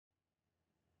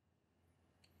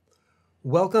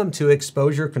Welcome to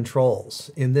Exposure Controls.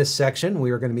 In this section,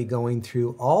 we are going to be going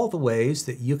through all the ways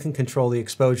that you can control the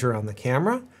exposure on the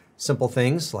camera. Simple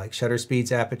things like shutter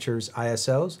speeds, apertures,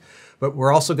 ISOs. But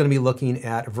we're also going to be looking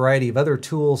at a variety of other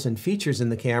tools and features in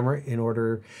the camera in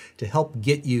order to help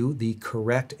get you the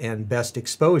correct and best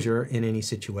exposure in any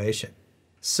situation.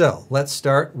 So let's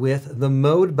start with the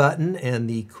mode button and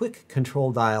the quick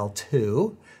control dial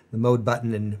 2. The mode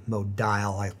button and mode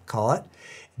dial, I call it.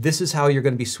 This is how you're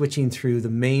going to be switching through the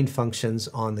main functions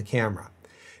on the camera.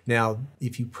 Now,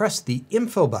 if you press the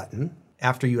info button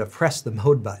after you have pressed the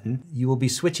mode button, you will be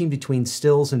switching between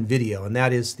stills and video, and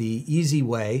that is the easy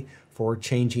way for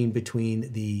changing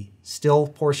between the still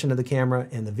portion of the camera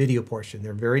and the video portion.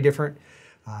 They're very different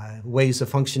ways of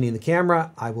functioning the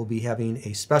camera. I will be having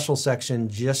a special section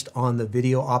just on the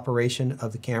video operation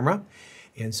of the camera.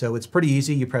 And so it's pretty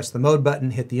easy. You press the mode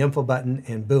button, hit the info button,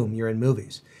 and boom, you're in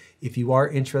movies. If you are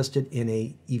interested in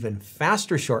an even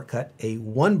faster shortcut, a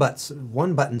one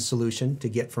button solution to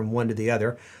get from one to the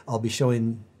other, I'll be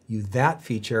showing you that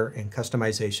feature and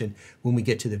customization when we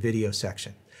get to the video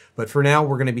section. But for now,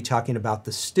 we're going to be talking about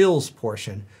the stills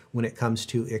portion when it comes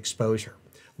to exposure.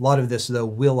 A lot of this, though,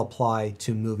 will apply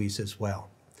to movies as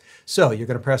well. So you're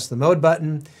going to press the mode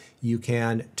button. You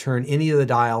can turn any of the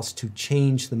dials to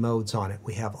change the modes on it.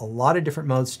 We have a lot of different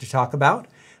modes to talk about.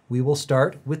 We will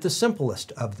start with the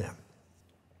simplest of them.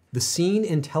 The Scene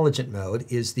Intelligent mode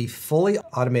is the fully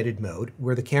automated mode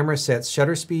where the camera sets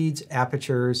shutter speeds,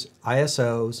 apertures,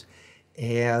 ISOs,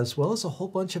 as well as a whole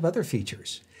bunch of other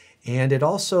features. And it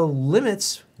also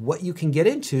limits what you can get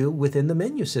into within the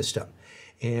menu system.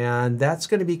 And that's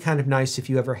going to be kind of nice if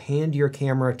you ever hand your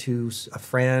camera to a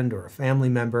friend or a family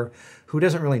member who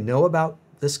doesn't really know about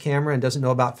this camera and doesn't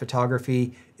know about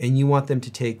photography, and you want them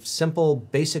to take simple,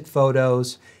 basic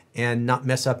photos and not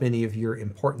mess up any of your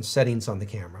important settings on the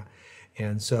camera.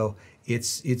 And so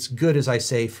it's good, as I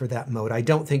say, for that mode. I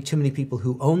don't think too many people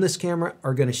who own this camera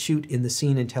are going to shoot in the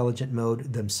Scene Intelligent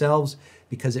mode themselves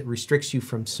because it restricts you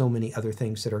from so many other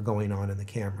things that are going on in the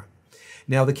camera.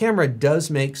 Now, the camera does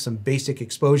make some basic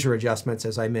exposure adjustments,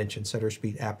 as I mentioned, shutter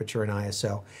speed, aperture, and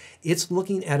ISO. It's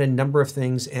looking at a number of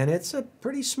things, and it's a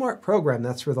pretty smart program.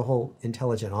 That's where the whole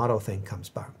intelligent auto thing comes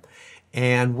from.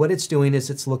 And what it's doing is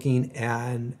it's looking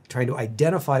and trying to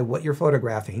identify what you're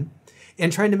photographing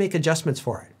and trying to make adjustments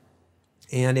for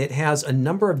it. And it has a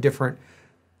number of different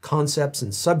concepts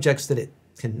and subjects that it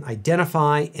can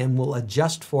identify and will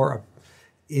adjust for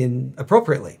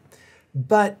appropriately.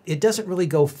 But it doesn't really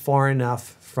go far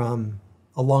enough from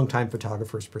a longtime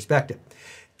photographer's perspective.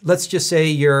 Let's just say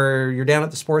you're down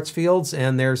at the sports fields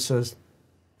and there's a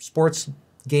sports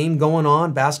game going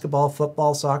on, basketball,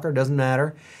 football, soccer, doesn't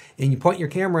matter, and you point your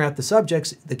camera at the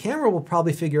subjects, the camera will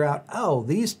probably figure out, oh,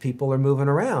 these people are moving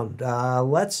around.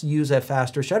 Let's use a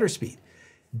faster shutter speed.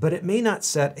 But it may not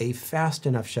set a fast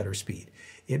enough shutter speed.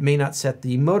 It may not set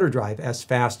the motor drive as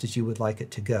fast as you would like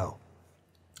it to go.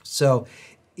 So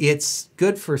it's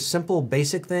good for simple,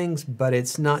 basic things, but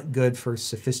it's not good for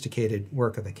sophisticated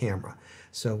work of the camera.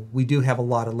 So we do have a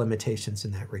lot of limitations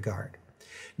in that regard.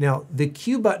 Now, the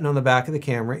Q button on the back of the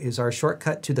camera is our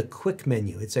shortcut to the quick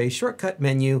menu. It's a shortcut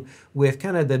menu with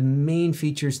kind of the main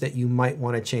features that you might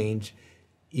want to change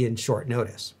in short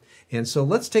notice. And so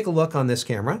let's take a look on this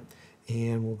camera,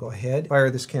 and we'll go ahead, fire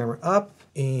this camera up,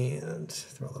 and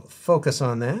throw a little focus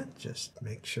on that. Just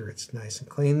make sure it's nice and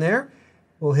clean there.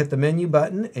 We'll hit the menu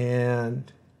button,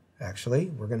 and actually,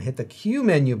 we're going to hit the Q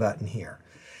menu button here.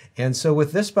 And so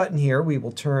with this button here, we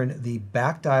will turn the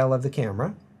back dial of the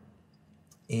camera,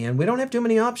 and we don't have too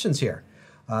many options here.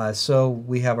 So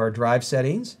we have our drive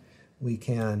settings. We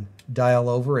can dial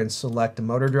over and select a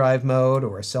motor drive mode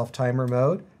or a self-timer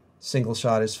mode. Single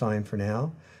shot is fine for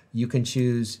now. You can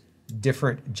choose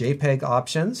different JPEG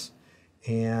options,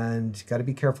 and got to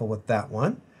be careful with that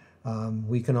one.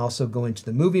 We can also go into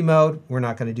the movie mode. We're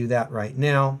not going to do that right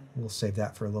now. We'll save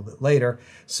that for a little bit later.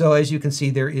 So as you can see,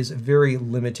 there is very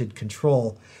limited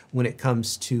control when it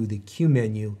comes to the Q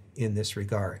menu in this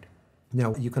regard.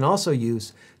 Now, you can also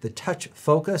use the touch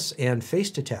focus and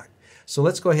face detect. So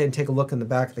let's go ahead and take a look in the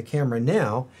back of the camera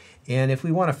now. And if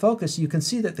we want to focus, you can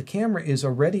see that the camera is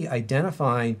already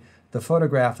identifying the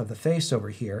photograph of the face over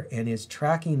here and is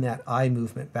tracking that eye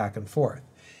movement back and forth.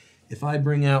 If I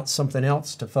bring out something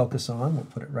else to focus on, we'll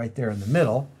put it right there in the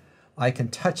middle, I can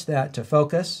touch that to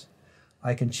focus.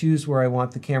 I can choose where I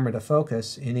want the camera to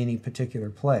focus in any particular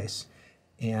place,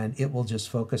 and it will just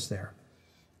focus there.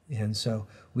 And so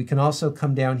we can also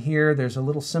come down here. There's a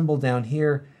little symbol down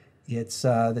here. It's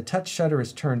the touch shutter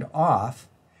is turned off,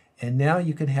 and now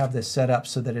you can have this set up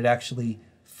so that it actually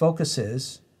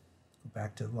focuses. Go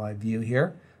back to live view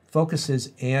here.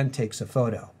 focuses and takes a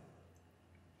photo.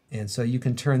 And so you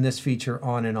can turn this feature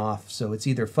on and off. So it's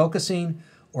either focusing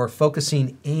or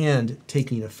focusing and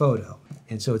taking a photo.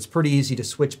 And so it's pretty easy to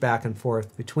switch back and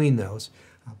forth between those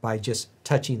by just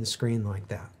touching the screen like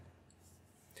that.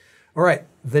 All right,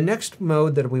 the next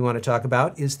mode that we want to talk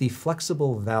about is the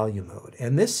flexible value mode.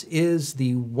 And this is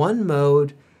the one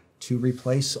mode to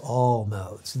replace all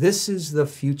modes. This is the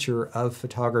future of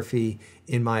photography,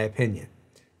 in my opinion.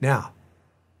 Now,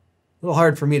 a little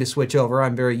hard for me to switch over.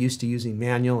 I'm very used to using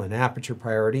manual and aperture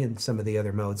priority and some of the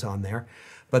other modes on there.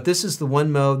 But this is the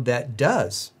one mode that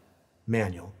does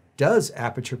manual, does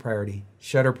aperture priority,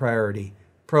 shutter priority,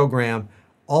 program,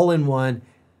 all in one,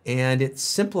 and it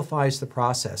simplifies the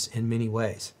process in many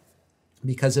ways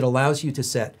because it allows you to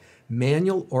set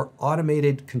manual or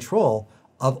automated control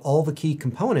of all the key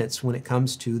components when it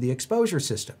comes to the exposure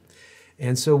system.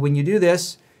 And so when you do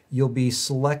this, you'll be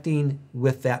selecting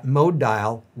with that mode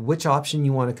dial which option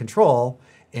you want to control,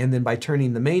 and then by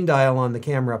turning the main dial on the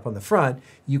camera up on the front,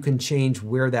 you can change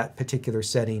where that particular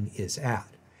setting is at.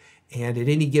 And at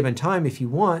any given time, if you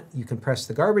want, you can press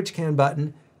the garbage can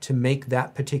button to make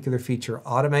that particular feature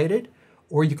automated,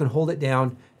 or you can hold it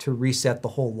down to reset the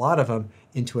whole lot of them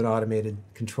into an automated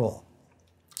control.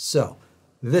 So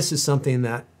this is something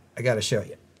that I got to show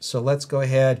you. So let's go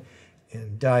ahead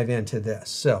and dive into this.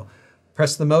 So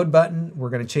press the mode button. We're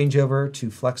going to change over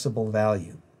to flexible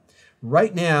value.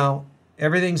 Right now,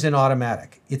 everything's in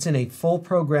automatic. It's in a full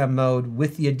program mode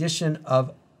with the addition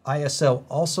of ISO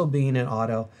also being in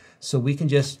auto, so we can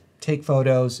just take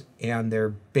photos and their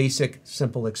basic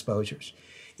simple exposures.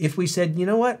 If we said, you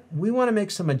know what, we want to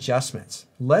make some adjustments,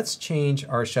 let's change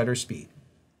our shutter speed.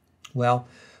 Well,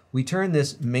 we turn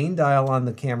this main dial on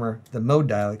the camera, the mode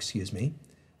dial,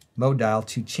 mode dial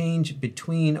to change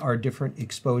between our different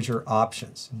exposure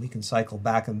options. And we can cycle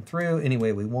back and through any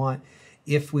way we want.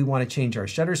 If we want to change our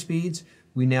shutter speeds,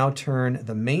 we now turn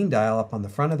the main dial up on the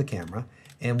front of the camera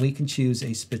and we can choose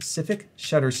a specific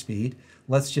shutter speed.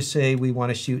 Let's just say we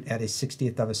want to shoot at a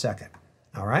 60th of a second.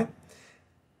 All right.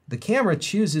 The camera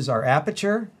chooses our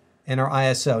aperture and our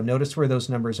ISO. Notice where those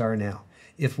numbers are now.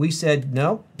 If we said,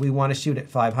 no, we want to shoot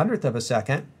at 500th of a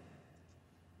second,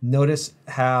 notice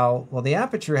how, well, the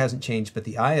aperture hasn't changed, but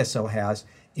the ISO has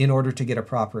in order to get a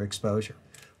proper exposure.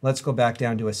 Let's go back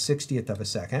down to a 60th of a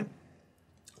second.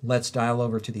 Let's dial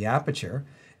over to the aperture.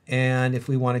 And if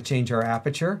we want to change our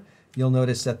aperture, you'll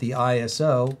notice that the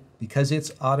ISO, because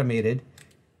it's automated,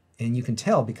 and you can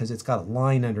tell because it's got a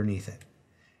line underneath it.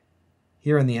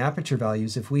 Here in the aperture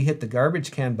values, if we hit the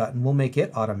garbage can button, we'll make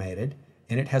it automated,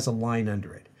 and it has a line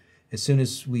under it. As soon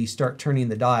as we start turning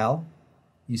the dial,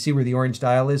 you see where the orange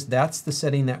dial is? That's the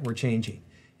setting that we're changing.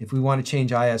 If we want to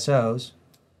change ISOs,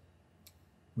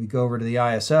 we go over to the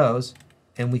ISOs,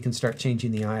 and we can start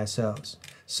changing the ISOs.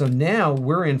 So now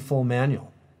we're in full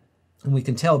manual. And we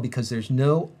can tell because there's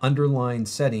no underlying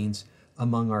settings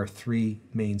among our three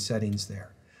main settings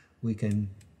there. We can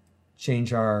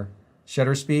change our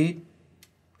shutter speed,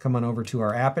 come on over to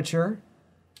our aperture,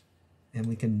 and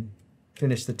we can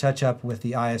finish the touch-up with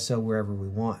the ISO wherever we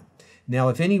want. Now,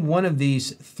 if any one of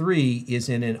these three is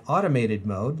in an automated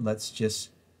mode, let's just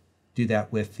do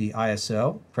that with the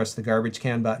ISO, press the garbage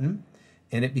can button,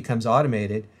 and it becomes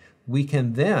automated. We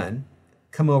can then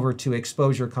come over to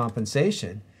exposure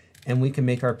compensation, and we can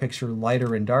make our picture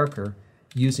lighter and darker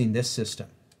using this system.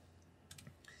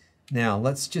 Now,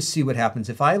 let's just see what happens.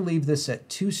 If I leave this at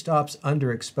 2 stops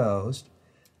underexposed,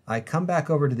 I come back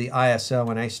over to the ISO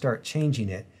and I start changing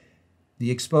it,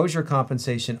 the exposure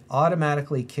compensation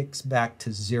automatically kicks back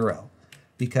to 0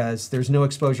 because there's no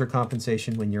exposure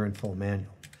compensation when you're in full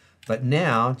manual. But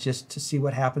now, just to see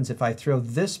what happens if I throw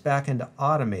this back into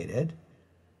automated,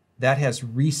 that has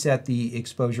reset the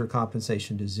exposure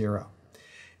compensation to 0.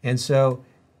 And so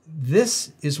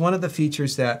this is one of the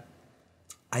features that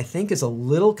I think is a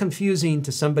little confusing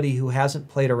to somebody who hasn't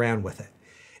played around with it.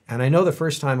 And I know the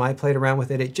first time I played around with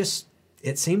it,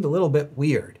 it seemed a little bit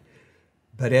weird.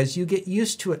 But as you get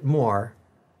used to it more,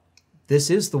 this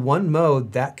is the one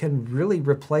mode that can really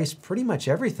replace pretty much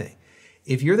everything.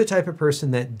 If you're the type of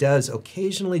person that does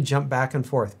occasionally jump back and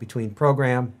forth between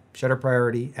program, shutter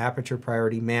priority, aperture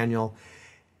priority, manual,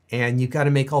 and you've got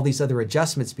to make all these other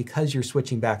adjustments because you're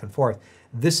switching back and forth,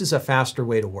 this is a faster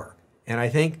way to work. And I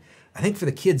think for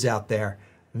the kids out there,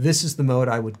 this is the mode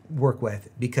I would work with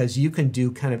because you can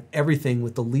do kind of everything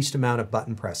with the least amount of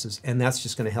button presses, and that's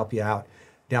just going to help you out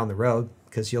down the road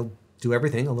because you'll do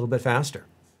everything a little bit faster.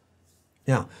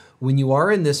 Now, when you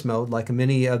are in this mode, like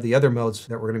many of the other modes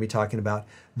that we're going to be talking about,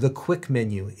 the quick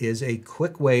menu is a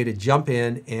quick way to jump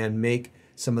in and make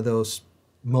some of those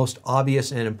most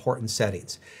obvious and important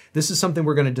settings. This is something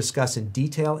we're going to discuss in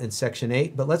detail in section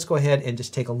 8, but let's go ahead and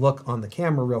just take a look on the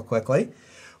camera real quickly.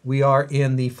 We are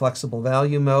in the flexible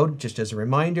value mode. Just as a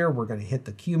reminder, we're going to hit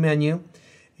the Q menu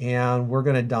and we're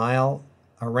going to dial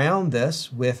around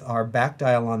this with our back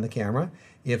dial on the camera.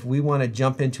 If we want to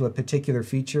jump into a particular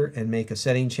feature and make a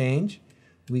setting change,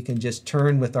 we can just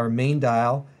turn with our main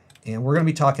dial, and we're going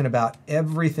to be talking about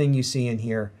everything you see in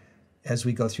here as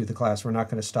we go through the class. We're not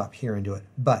going to stop here and do it.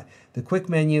 But the quick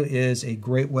menu is a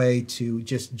great way to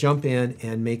just jump in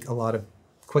and make a lot of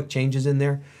quick changes in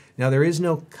there. Now, there is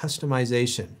no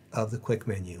customization of the quick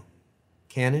menu.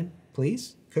 Canon,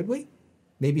 please, could we?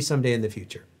 Maybe someday in the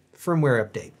future. Firmware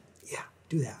update. Yeah,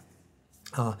 do that.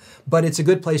 But it's a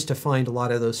good place to find a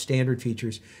lot of those standard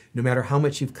features. No matter how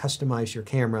much you've customized your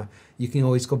camera, you can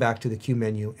always go back to the Q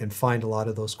menu and find a lot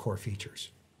of those core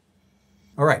features.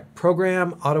 All right,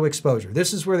 program auto exposure.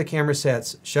 This is where the camera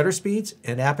sets shutter speeds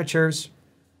and apertures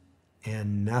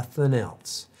and nothing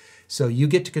else. So you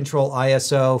get to control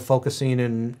ISO, focusing,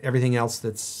 and everything else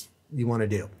that's you want to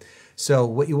do. So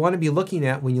what you want to be looking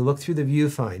at when you look through the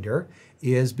viewfinder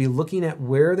is be looking at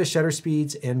where the shutter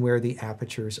speeds and where the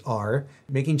apertures are,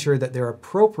 making sure that they're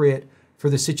appropriate for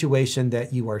the situation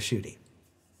that you are shooting.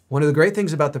 One of the great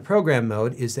things about the program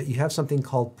mode is that you have something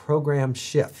called program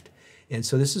shift. And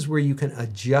so this is where you can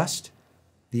adjust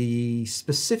the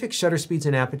specific shutter speeds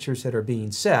and apertures that are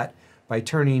being set by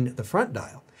turning the front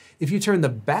dial. If you turn the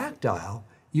back dial,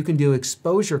 you can do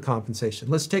exposure compensation.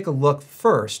 Let's take a look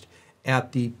first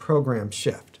at the program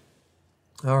shift.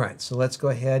 All right, so let's go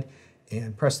ahead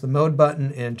and press the mode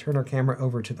button and turn our camera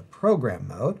over to the program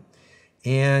mode.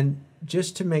 And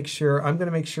just to make sure, I'm going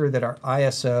to make sure that our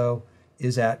ISO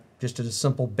is at just a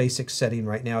simple basic setting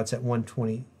right now. It's at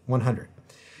 100.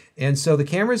 And so the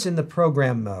camera's in the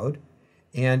program mode.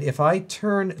 And if I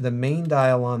turn the main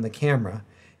dial on the camera,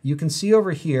 you can see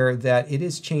over here that it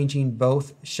is changing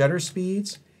both shutter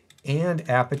speeds and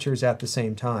apertures at the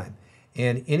same time.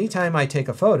 And anytime I take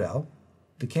a photo,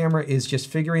 the camera is just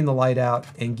figuring the light out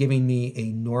and giving me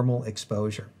a normal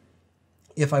exposure.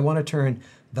 If I want to turn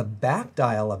the back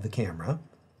dial of the camera,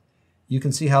 you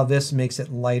can see how this makes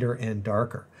it lighter and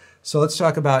darker. So let's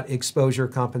talk about exposure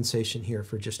compensation here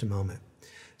for just a moment.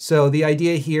 So the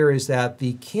idea here is that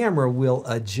the camera will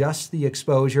adjust the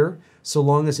exposure so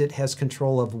long as it has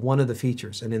control of one of the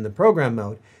features. And in the program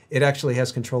mode, it actually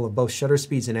has control of both shutter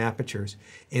speeds and apertures.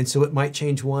 And so it might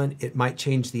change one, it might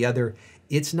change the other.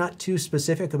 It's not too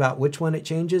specific about which one it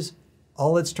changes.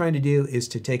 All it's trying to do is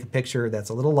to take a picture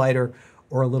that's a little lighter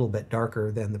or a little bit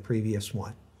darker than the previous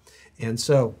one. And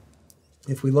so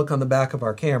if we look on the back of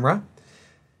our camera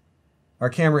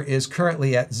is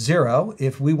currently at 0.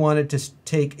 If we wanted to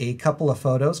take a couple of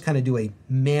photos, kind of do a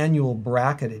manual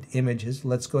bracketed images,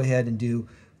 let's go ahead and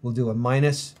we'll do a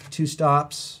 -2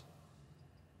 stops,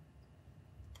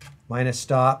 minus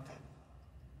stop,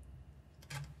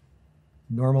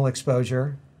 normal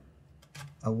exposure,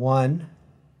 a 1,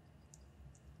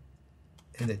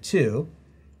 and a 2.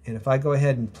 And if I go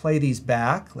ahead and play these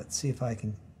back, let's see if I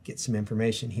can get some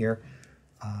information here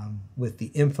with the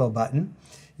info button.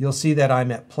 You'll see that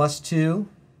I'm at +2,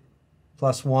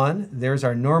 +1. There's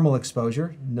our normal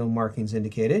exposure, no markings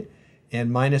indicated,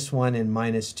 and -1 and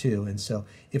 -2. And so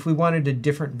if we wanted a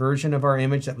different version of our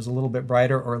image that was a little bit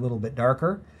brighter or a little bit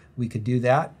darker, we could do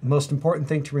that. Most important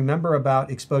thing to remember about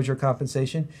exposure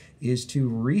compensation is to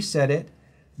reset it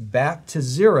back to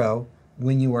 0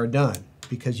 when you are done,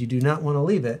 because you do not want to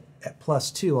leave it at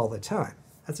 +2 all the time.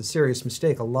 That's a serious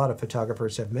mistake a lot of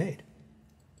photographers have made.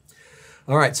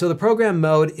 All right, so the program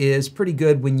mode is pretty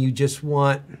good when you just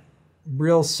want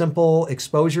real simple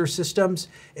exposure systems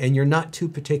and you're not too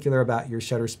particular about your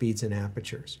shutter speeds and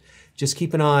apertures. Just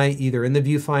keep an eye either in the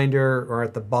viewfinder or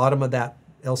at the bottom of that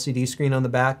LCD screen on the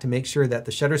back to make sure that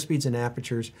the shutter speeds and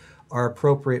apertures are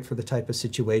appropriate for the type of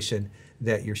situation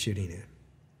that you're shooting in.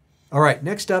 All right,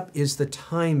 next up is the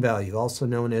time value, also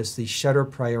known as the shutter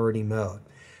priority mode.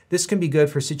 This can be good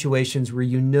for situations where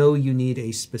you know you need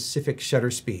a specific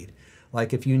shutter speed.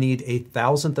 Like if you need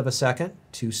 1/1000th of a second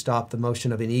to stop the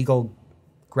motion of an eagle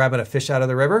grabbing a fish out of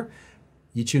the river,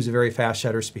 you choose a very fast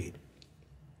shutter speed.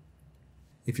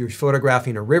 If you're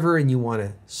photographing a river and you want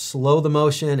to slow the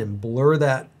motion and blur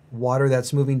that water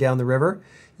that's moving down the river,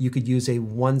 you could use a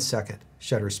 1-second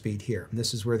shutter speed here. And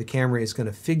this is where the camera is going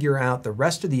to figure out the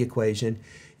rest of the equation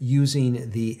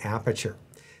using the aperture.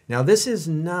 Now this is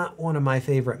not one of my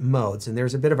favorite modes, and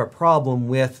there's a bit of a problem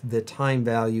with the time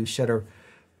value shutter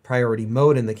priority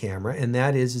mode in the camera, and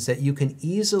that is that you can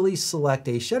easily select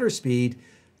a shutter speed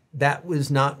that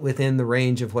was not within the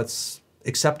range of what's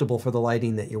acceptable for the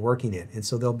lighting that you're working in. And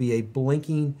so there'll be a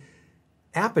blinking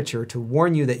aperture to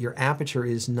warn you that your aperture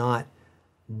is not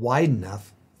wide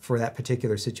enough for that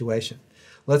particular situation.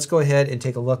 Let's go ahead and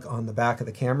take a look on the back of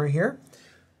the camera here.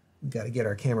 We've got to get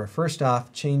our camera first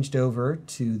off changed over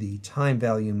to the time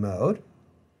value mode.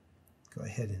 Go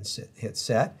ahead and hit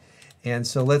set. And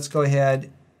so let's go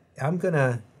ahead. I'm going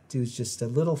to do just a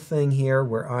little thing here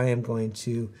where I am going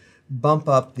to bump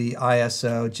up the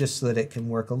ISO just so that it can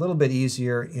work a little bit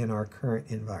easier in our current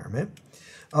environment.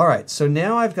 All right, so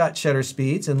now I've got shutter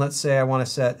speeds, and let's say I want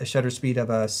to set a shutter speed of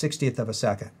a 60th of a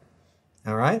second.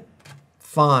 All right,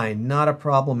 fine, not a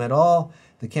problem at all.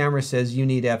 The camera says you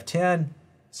need f10,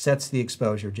 sets the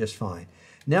exposure just fine.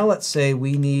 Now let's say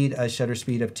we need a shutter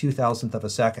speed of 2,000th of a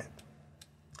second.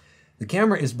 The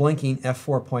camera is blinking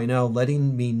f4.0,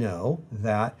 letting me know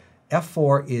that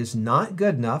f4 is not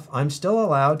good enough. I'm still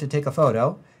allowed to take a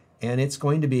photo, and it's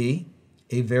going to be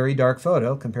a very dark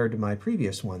photo compared to my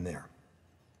previous one there.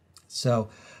 So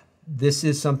this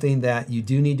is something that you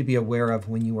do need to be aware of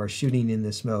when you are shooting in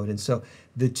this mode. And so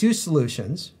the two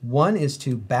solutions, one is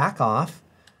to back off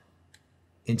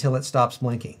until it stops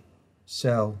blinking.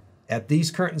 So at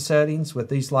these current settings with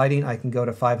these lighting, I can go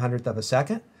to 500th of a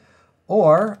second,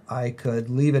 or I could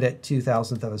leave it at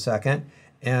 2,000th of a second,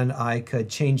 and I could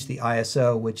change the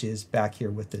ISO, which is back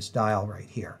here with this dial right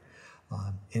here.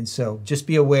 And so just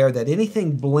be aware that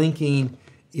anything blinking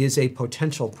is a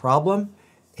potential problem,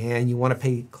 and you want to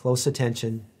pay close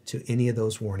attention to any of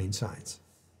those warning signs.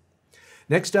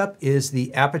 Next up is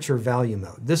the aperture value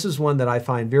mode. This is one that I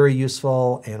find very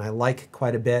useful and I like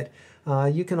quite a bit.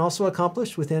 You can also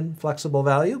accomplish within flexible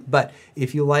value, but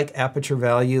if you like aperture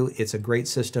value, it's a great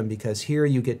system because here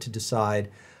you get to decide,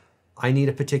 I need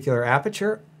a particular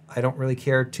aperture. I don't really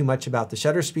care too much about the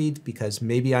shutter speed because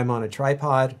maybe I'm on a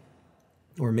tripod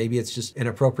or maybe it's just an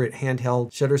appropriate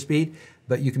handheld shutter speed,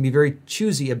 but you can be very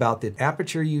choosy about the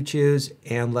aperture you choose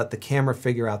and let the camera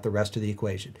figure out the rest of the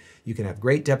equation. You can have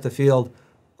great depth of field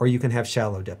or you can have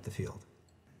shallow depth of field.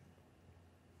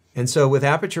 And so with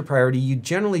aperture priority, you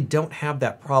generally don't have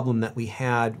that problem that we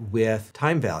had with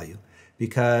time value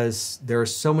because there are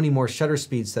so many more shutter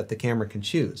speeds that the camera can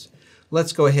choose.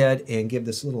 Let's go ahead and give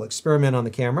this little experiment on the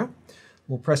camera.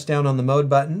 We'll press down on the mode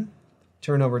button,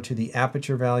 turn over to the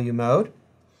aperture value mode.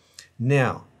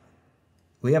 Now,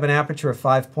 we have an aperture of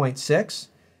 5.6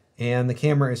 and the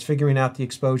camera is figuring out the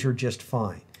exposure just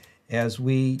fine. As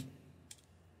we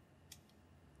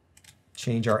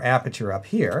change our aperture up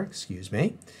here,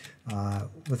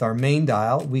 with our main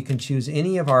dial, we can choose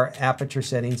any of our aperture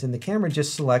settings and the camera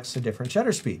just selects a different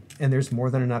shutter speed, and there's more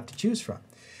than enough to choose from.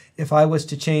 If I was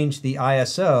to change the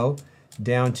ISO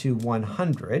down to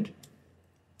 100,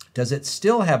 does it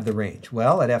still have the range?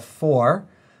 Well, at f4,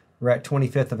 we're at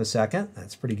 25th of a second.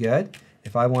 That's pretty good.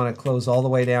 If I want to close all the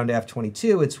way down to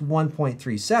f22, it's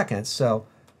 1.3 seconds, so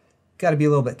got to be a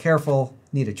little bit careful,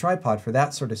 need a tripod for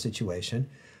that sort of situation,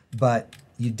 but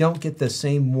you don't get the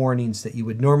same warnings that you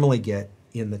would normally get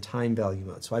in the time value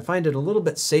mode. So I find it a little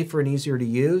bit safer and easier to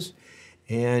use.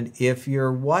 And if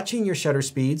you're watching your shutter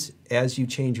speeds as you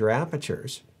change your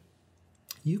apertures,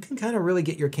 you can kind of really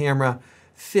get your camera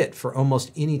fit for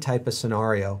almost any type of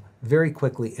scenario very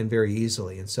quickly and very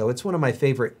easily. And so it's one of my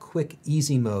favorite quick,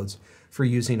 easy modes for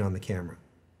using on the camera.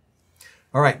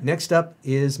 All right, next up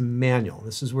is manual.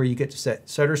 This is where you get to set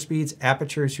shutter speeds,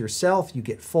 apertures yourself. You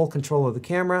get full control of the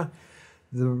camera.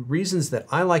 The reasons that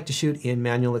I like to shoot in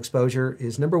manual exposure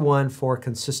is number one, for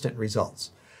consistent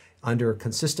results. Under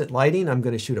consistent lighting, I'm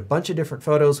going to shoot a bunch of different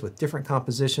photos with different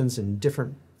compositions and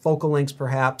different focal lengths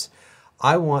perhaps.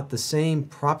 I want the same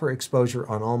proper exposure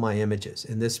on all my images,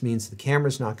 and this means the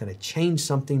camera's not going to change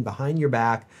something behind your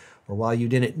back or while you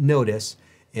didn't notice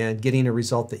and getting a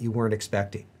result that you weren't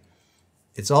expecting.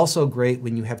 It's also great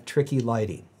when you have tricky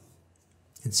lighting.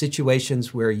 In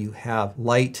situations where you have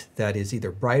light that is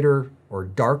either brighter or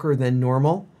darker than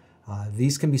normal,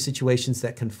 these can be situations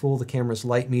that can fool the camera's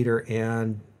light meter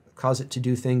and cause it to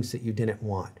do things that you didn't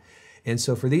want. And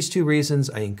so for these two reasons,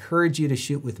 I encourage you to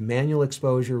shoot with manual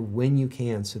exposure when you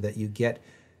can so that you get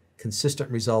consistent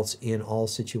results in all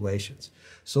situations.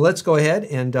 So let's go ahead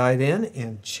and dive in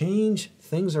and change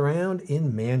things around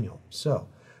in manual. So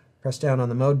press down on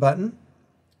the mode button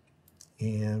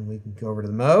and we can go over to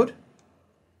the mode.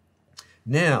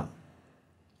 Now,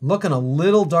 looking a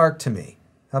little dark to me.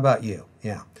 How about you?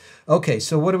 Yeah. Okay,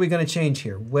 so what are we going to change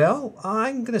here? Well,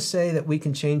 I'm going to say that we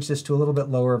can change this to a little bit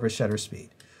lower of a shutter speed.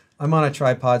 I'm on a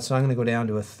tripod, so I'm going to go down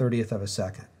to a 30th of a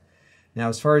second. Now,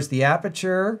 as far as the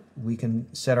aperture, we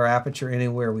can set our aperture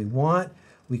anywhere we want.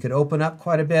 We could open up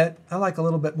quite a bit. I like a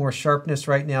little bit more sharpness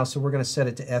right now, so we're going to set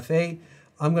it to f8.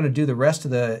 I'm going to do the rest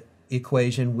of the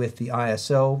equation with the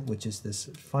ISO, which is this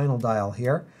final dial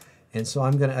here. And so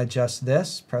I'm going to adjust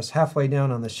this, press halfway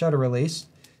down on the shutter release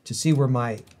to see where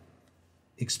my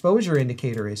exposure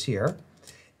indicator is here.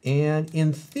 And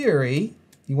in theory,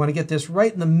 you want to get this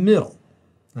right in the middle.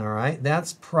 All right,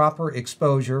 that's proper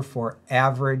exposure for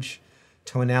average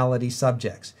tonality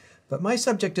subjects. But my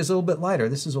subject is a little bit lighter.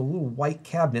 This is a little white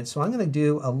cabinet, so I'm going to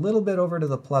do a little bit over to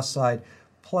the plus side,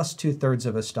 plus 2/3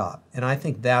 of a stop. And I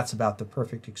think that's about the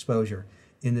perfect exposure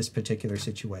in this particular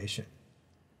situation.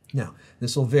 Now,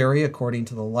 this will vary according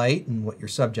to the light and what your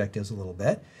subject is a little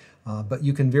bit, but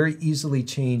you can very easily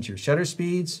change your shutter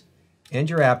speeds and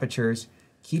your apertures,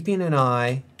 keeping an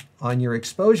eye on your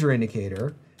exposure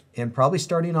indicator and probably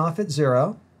starting off at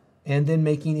 0 and then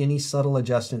making any subtle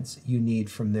adjustments you need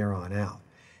from there on out.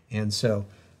 And so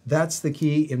that's the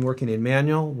key in working in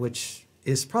manual, which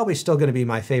is probably still going to be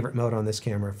my favorite mode on this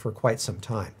camera for quite some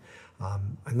time.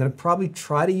 I'm going to probably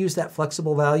try to use that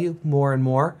flexible value more and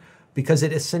more because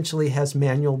it essentially has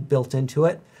manual built into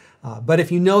it. But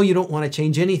if you know you don't want to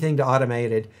change anything to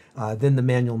automated, then the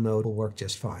manual mode will work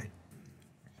just fine.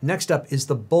 Next up is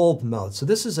the bulb mode. So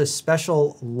this is a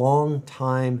special long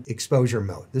time exposure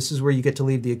mode. This is where you get to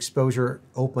leave the exposure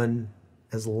open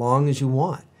as long as you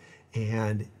want.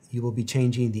 And you will be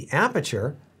changing the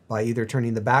aperture by either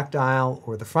turning the back dial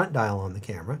or the front dial on the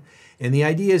camera. And the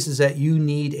idea is that you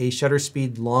need a shutter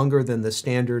speed longer than the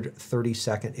standard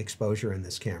 30-second exposure in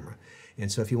this camera.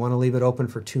 And so if you want to leave it open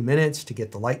for 2 minutes to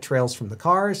get the light trails from the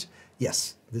cars,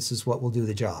 yes, this is what will do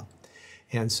the job.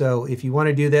 And so if you want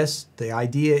to do this, the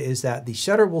idea is that the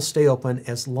shutter will stay open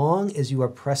as long as you are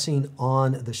pressing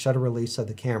on the shutter release of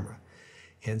the camera.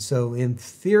 And so in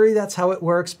theory, that's how it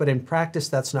works, but in practice,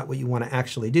 that's not what you want to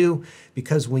actually do,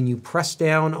 because when you press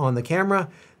down on the camera,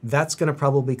 that's going to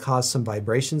probably cause some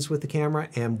vibrations with the camera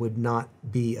and would not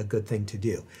be a good thing to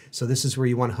do. So this is where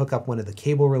you want to hook up one of the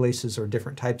cable releases or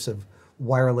different types of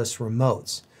wireless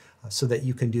remotes so that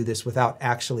you can do this without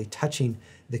actually touching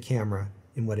the camera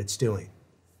in what it's doing.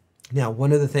 Now,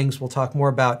 one of the things we'll talk more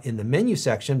about in the menu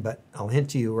section, but I'll hint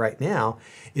to you right now,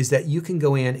 is that you can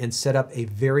go in and set up a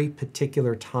very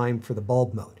particular time for the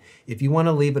bulb mode. If you want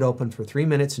to leave it open for 3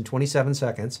 minutes and 27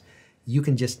 seconds, you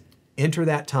can just enter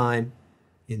that time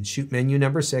in shoot menu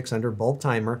number 6 under bulb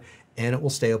timer, and it will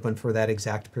stay open for that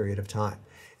exact period of time.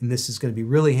 And this is going to be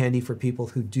really handy for people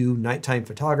who do nighttime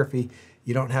photography.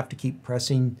 You don't have to keep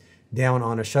pressing down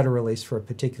on a shutter release for a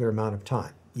particular amount of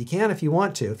time. You can if you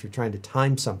want to, if you're trying to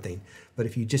time something, but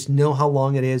if you just know how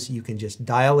long it is, you can just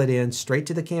dial it in straight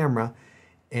to the camera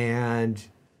and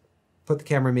put the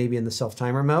camera maybe in the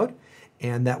self-timer mode,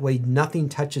 and that way nothing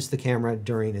touches the camera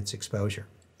during its exposure.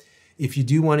 If you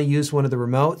do want to use one of the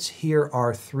remotes, here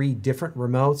are 3 different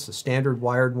remotes, a standard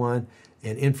wired one,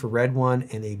 an infrared one,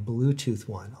 and a Bluetooth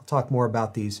one. I'll talk more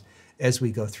about these as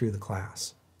we go through the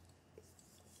class.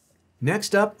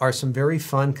 Next up are some very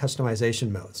fun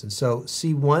customization modes. And so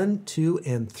C1, 2,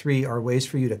 and 3 are ways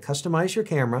for you to customize your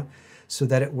camera so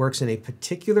that it works in a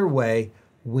particular way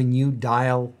when you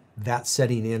dial that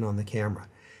setting in on the camera.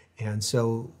 And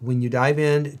so when you dive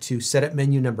in to setup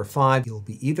menu number 5, you'll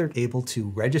be either able to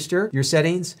register your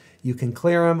settings, you can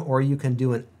clear them, or you can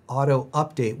do an auto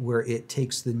update where it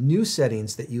takes the new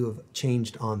settings that you have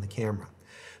changed on the camera.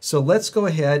 So let's go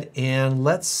ahead and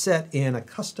let's set in a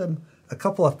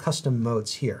couple of custom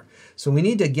modes here. So we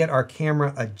need to get our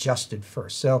camera adjusted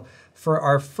first. So for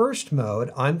our first mode,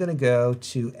 I'm going to go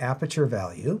to aperture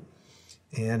value,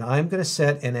 and I'm going to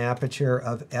set an aperture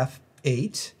of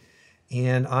f8,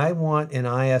 and I want an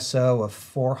ISO of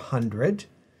 400.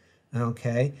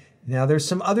 Okay. Now there's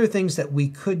some other things that we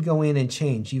could go in and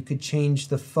change. You could change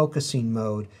the focusing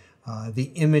mode,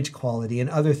 the image quality, and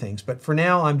other things. But for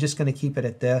now, I'm just going to keep it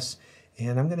at this.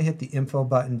 And I'm going to hit the info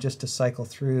button just to cycle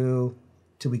through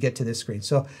till we get to this screen.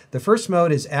 So the first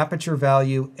mode is aperture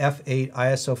value f8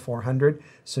 ISO 400.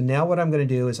 So now what I'm going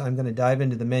to do is I'm going to dive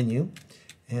into the menu,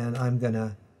 and I'm going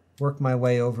to work my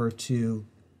way over to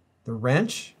the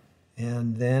wrench,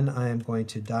 and then I am going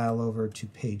to dial over to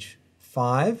page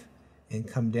 5 and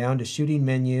come down to shooting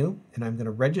menu, and I'm going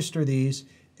to register these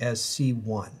as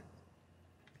C1.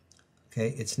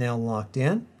 Okay, it's now locked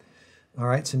in. All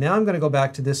right, so now I'm going to go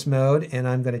back to this mode, and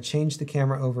I'm going to change the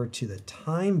camera over to the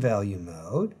time value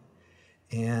mode.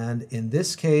 And in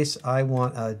this case, I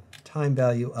want a time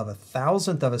value of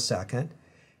 1,000th of a second,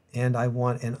 and I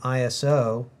want an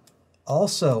ISO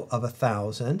also of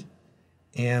 1,000,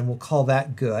 and we'll call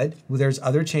that good. Well, there's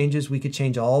other changes. We could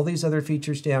change all these other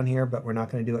features down here, but we're not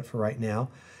going to do it for right now.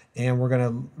 And we're going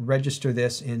to register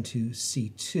this into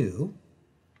C2.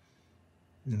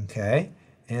 Okay.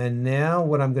 And now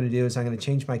what I'm going to do is I'm going to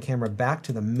change my camera back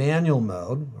to the manual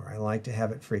mode, where I like to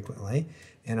have it frequently.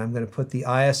 And I'm going to put the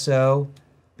ISO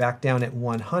back down at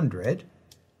 100.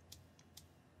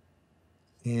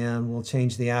 And we'll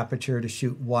change the aperture to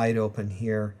shoot wide open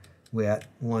here at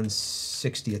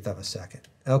 1/60th of a second.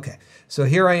 Okay, so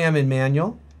here I am in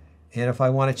manual. And if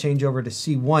I want to change over to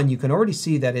C1, you can already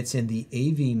see that it's in the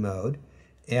AV mode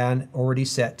and already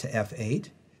set to F8.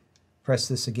 Press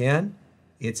this again.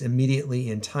 It's immediately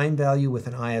in time value with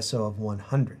an ISO of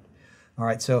 100. All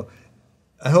right, so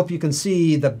I hope you can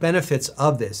see the benefits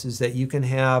of this is that you can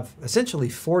have essentially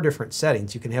 4 different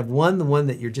settings. You can have the one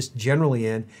that you're just generally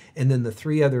in, and then the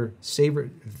 3 other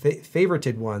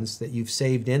favorited ones that you've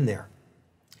saved in there.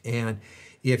 And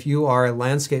if you are a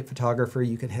landscape photographer,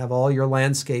 you can have all your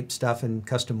landscape stuff in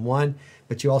custom 1,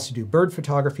 but you also do bird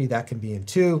photography, that can be in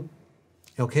 2.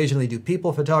 You occasionally do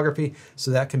people photography, so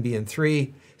that can be in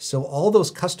 3. So all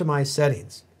those customized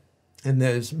settings, and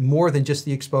there's more than just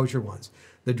the exposure ones,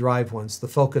 the drive ones, the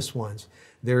focus ones.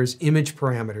 There's image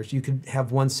parameters. You could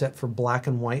have one set for black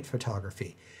and white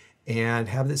photography and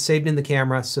have it saved in the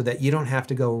camera so that you don't have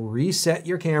to go reset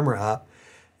your camera up,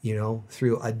 you know,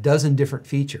 through a dozen different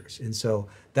features. And so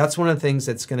that's one of the things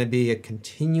that's going to be a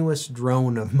continuous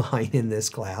drone of mine in this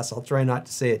class. I'll try not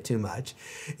to say it too much,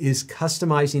 is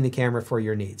customizing the camera for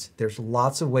your needs. There's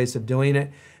lots of ways of doing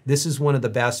it. This is one of the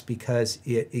best because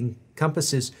it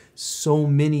encompasses so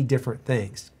many different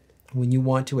things. When you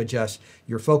want to adjust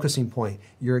your focusing point,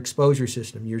 your exposure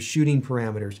system, your shooting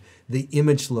parameters, the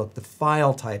image look, the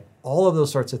file type, all of those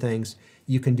sorts of things,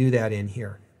 you can do that in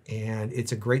here. And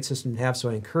it's a great system to have, so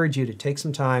I encourage you to take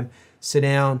some time, sit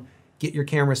down, get your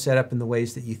camera set up in the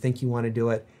ways that you think you want to do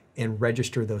it, and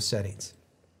register those settings.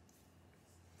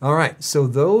 All right, so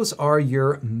those are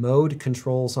your mode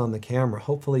controls on the camera.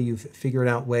 Hopefully you've figured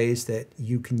out ways that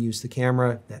you can use the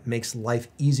camera that makes life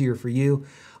easier for you.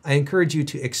 I encourage you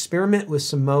to experiment with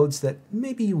some modes that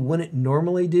maybe you wouldn't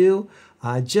normally do,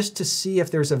 just to see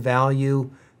if there's a value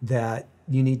that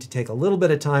you need to take a little bit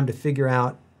of time to figure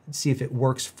out, see if it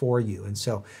works for you. And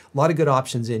so a lot of good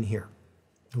options in here.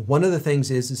 One of the things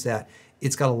is that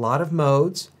it's got a lot of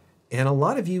modes, and a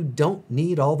lot of you don't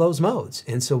need all those modes.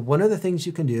 And so one of the things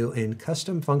you can do in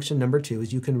custom function number 2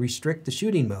 is you can restrict the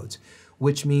shooting modes,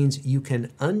 which means you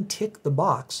can untick the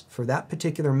box for that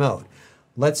particular mode.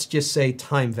 Let's just say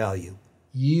time value.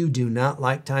 You do not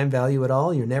like time value at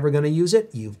all. You're never going to use it.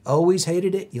 You've always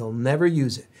hated it. You'll never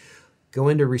use it. Go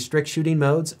into restrict shooting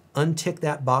modes, untick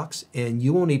that box, and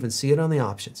you won't even see it on the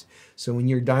options. So when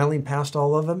you're dialing past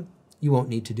all of them, you won't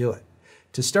need to do it.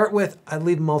 To start with, I'd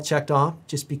leave them all checked off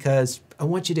just because I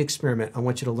want you to experiment. I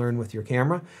want you to learn with your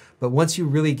camera. But once you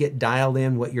really get dialed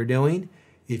in what you're doing,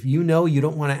 if you know you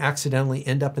don't want to accidentally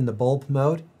end up in the bulb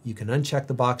mode, you can uncheck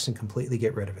the box and completely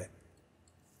get rid of it.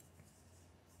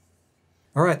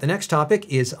 All right, the next topic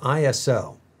is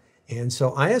ISO. And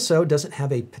so ISO doesn't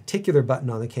have a particular button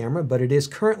on the camera, but it is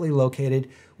currently located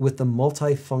with the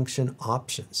multifunction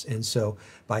options. And so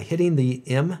by hitting the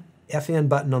FN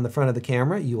button on the front of the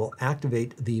camera, you will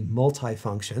activate the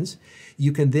multifunctions.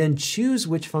 You can then choose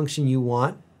which function you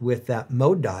want with that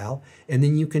mode dial, and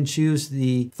then you can choose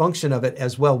the function of it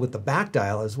as well with the back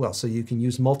dial as well. So you can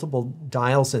use multiple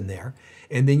dials in there,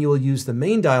 and then you will use the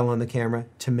main dial on the camera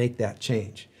to make that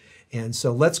change. And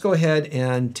so let's go ahead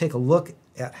and take a look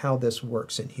at how this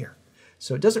works in here.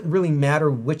 So it doesn't really matter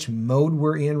which mode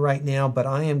we're in right now, but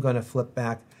I am going to flip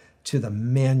back to the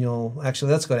manual.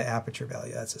 Actually, let's go to aperture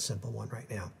value. That's a simple one right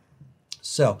now.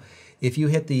 So if you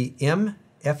hit the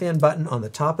FN button on the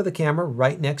top of the camera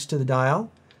right next to the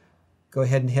dial, go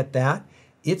ahead and hit that.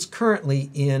 It's currently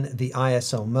in the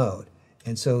ISO mode.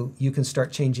 And so you can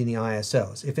start changing the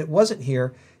ISOs. If it wasn't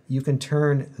here, you can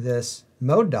turn this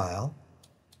mode dial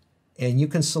and you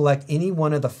can select any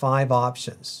one of the 5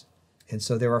 options. And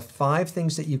so there are 5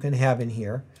 things that you can have in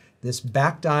here. This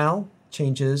back dial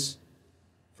changes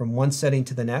from one setting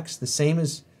to the next, the same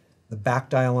as the back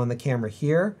dial on the camera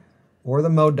here, or the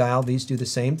mode dial. These do the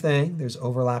same thing. There's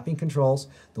overlapping controls.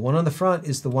 The one on the front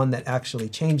is the one that actually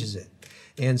changes it.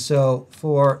 And so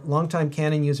for longtime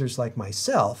Canon users like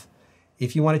myself,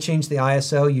 if you want to change the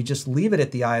ISO, you just leave it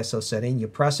at the ISO setting. You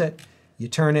press it, you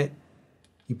turn it,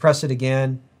 you press it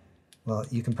again. Well,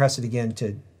 you can press it again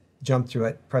to jump through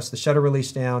it, press the shutter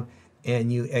release down,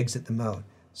 and you exit the mode.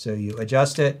 So you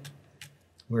adjust it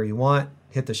where you want,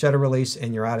 hit the shutter release,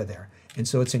 and you're out of there. And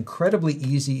so it's incredibly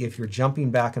easy if you're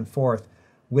jumping back and forth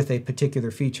with a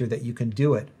particular feature that you can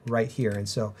do it right here. And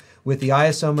so with the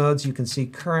ISO modes, you can see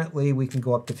currently we can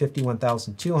go up to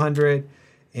 51,200,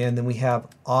 and then we have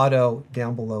auto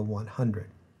down below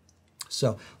 100.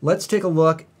 So let's take a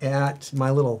look at my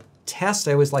little test.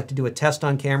 I always like to do a test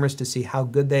on cameras to see how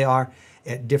good they are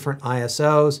at different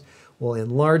ISOs. We'll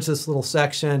enlarge this little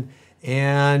section,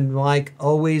 And like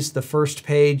always, the first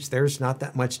page, there's not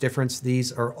that much difference.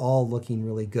 These are all looking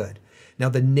really good. Now,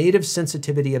 the native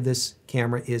sensitivity of this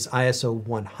camera is ISO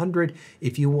 100.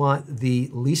 If you want the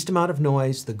least amount of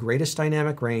noise, the greatest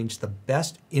dynamic range, the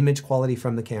best image quality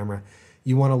from the camera,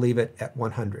 you want to leave it at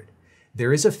 100.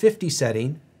 There is a 50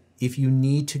 setting. If you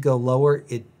need to go lower,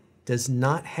 it does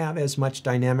not have as much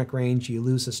dynamic range. You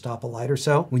lose a stop of light or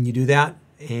so when you do that.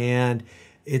 And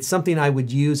it's something I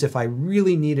would use if I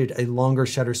really needed a longer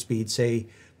shutter speed, say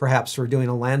perhaps we're doing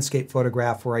a landscape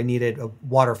photograph where I needed a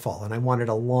waterfall and I wanted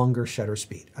a longer shutter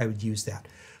speed. I would use that.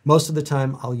 Most of the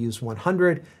time I'll use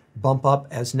 100, bump up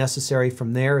as necessary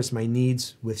from there as my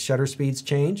needs with shutter speeds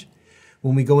change.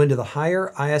 When we go into the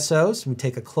higher ISOs, we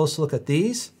take a close look at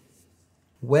these.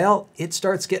 Well, it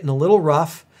starts getting a little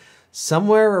rough.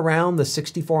 Somewhere around the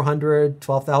 6,400,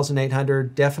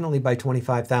 12,800, definitely by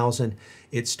 25,000,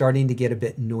 it's starting to get a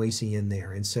bit noisy in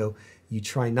there. And so you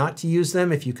try not to use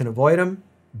them if you can avoid them,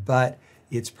 but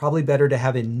it's probably better to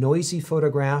have a noisy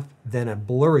photograph than a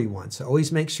blurry one. So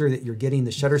always make sure that you're getting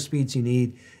the shutter speeds you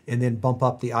need and then bump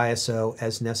up the ISO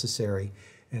as necessary.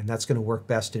 And that's going to work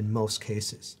best in most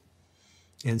cases.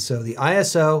 And so the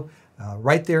ISO,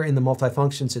 right there in the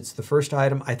multifunctions, it's the first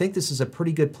item. I think this is a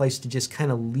pretty good place to just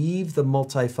kind of leave the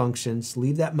multifunctions,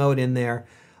 leave that mode in there.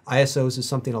 ISOs is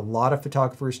something a lot of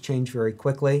photographers change very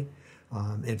quickly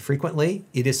and frequently.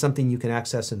 It is something you can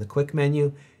access in the quick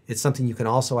menu. It's something you can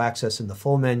also access in the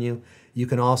full menu. You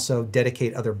can also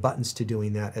dedicate other buttons to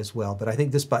doing that as well. But I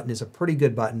think this button is a pretty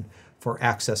good button for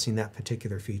accessing that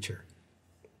particular feature.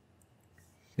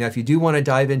 Now, if you do want to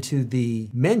dive into the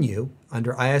menu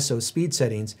under ISO speed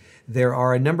settings, there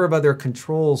are a number of other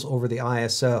controls over the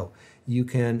ISO. You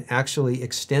can actually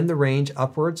extend the range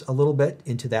upwards a little bit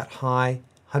into that high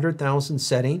 100,000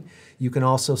 setting. You can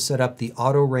also set up the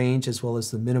auto range as well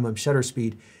as the minimum shutter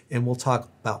speed, and we'll talk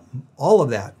about all of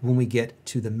that when we get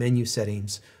to the menu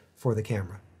settings for the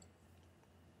camera.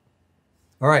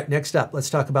 All right, next up, let's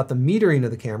talk about the metering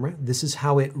of the camera. This is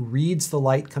how it reads the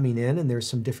light coming in, and there's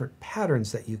some different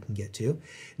patterns that you can get to.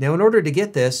 Now, in order to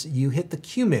get this, you hit the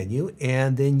Q menu,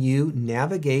 and then you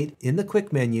navigate in the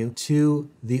quick menu to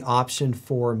the option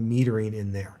for metering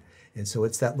in there. And so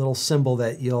it's that little symbol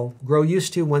that you'll grow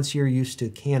used to once you're used to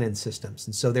Canon systems.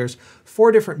 And so there's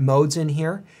 4 different modes in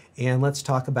here, and let's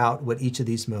talk about what each of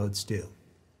these modes do.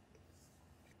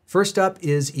 First up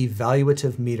is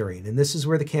evaluative metering, and this is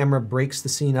where the camera breaks the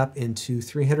scene up into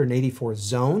 384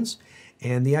 zones.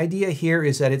 And the idea here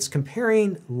is that it's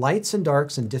comparing lights and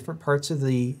darks in different parts of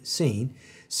the scene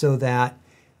so that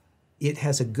it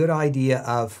has a good idea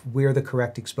of where the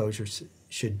correct exposures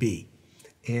should be.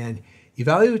 And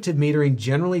evaluative metering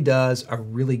generally does a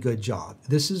really good job.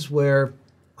 This is where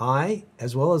I,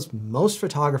 as well as most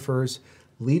photographers,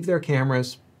 leave their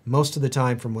cameras most of the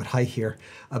time from what I hear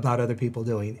about other people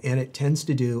doing, and it tends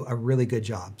to do a really good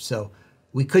job. So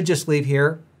we could just leave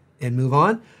here and move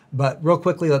on, but real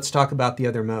quickly, let's talk about the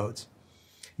other modes.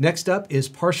 Next up is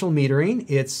partial metering.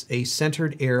 It's a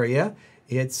centered area.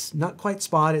 It's not quite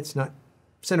spot, it's not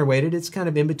center weighted, it's kind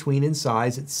of in between in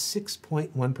size. It's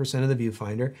 6.1% of the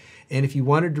viewfinder. And if you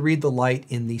wanted to read the light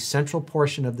in the central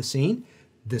portion of the scene,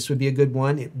 this would be a good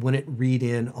one. It wouldn't read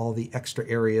in all the extra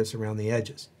areas around the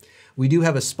edges. We do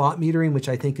have a spot metering, which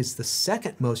I think is the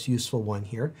second most useful one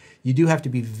here. You do have to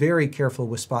be very careful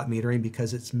with spot metering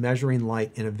because it's measuring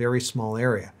light in a very small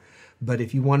area. But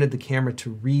if you wanted the camera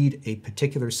to read a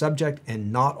particular subject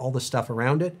and not all the stuff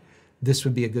around it, this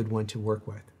would be a good one to work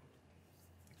with.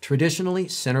 Traditionally,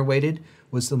 center weighted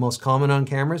was the most common on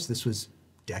cameras. This was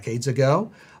decades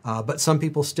ago, but some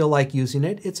people still like using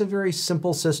it. It's a very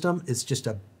simple system. It's just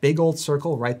a big old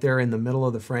circle right there in the middle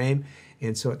of the frame.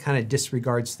 And so it kind of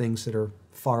disregards things that are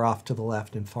far off to the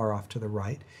left and far off to the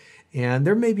right. And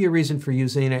there may be a reason for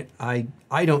using it. I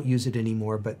don't use it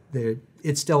anymore, but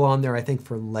it's still on there, I think,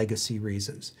 for legacy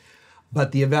reasons.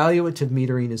 But the evaluative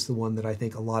metering is the one that I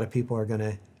think a lot of people are going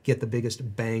to get the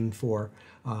biggest bang for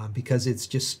because it's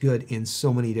just good in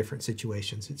so many different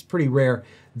situations. It's pretty rare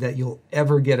that you'll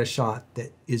ever get a shot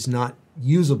that is not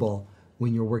usable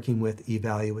when you're working with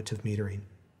evaluative metering.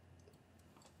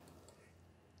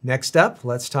 Next up,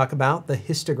 let's talk about the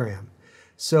histogram.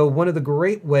 So one of the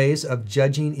great ways of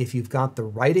judging if you've got the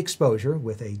right exposure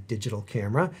with a digital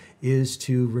camera is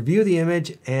to review the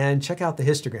image and check out the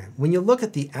histogram. When you look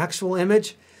at the actual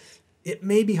image, it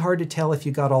may be hard to tell if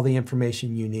you got all the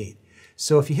information you need.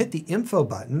 So if you hit the info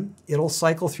button, it'll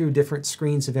cycle through different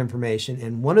screens of information,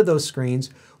 and one of those screens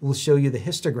will show you the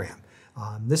histogram.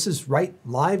 This is right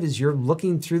live as you're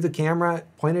looking through the camera,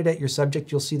 pointed at your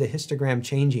subject, you'll see the histogram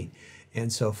changing.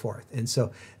 and so forth. And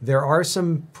so there are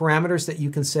some parameters that you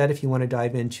can set if you want to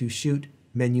dive into shoot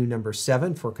menu number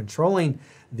 7 for controlling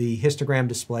the histogram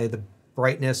display, the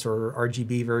brightness or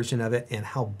RGB version of it, and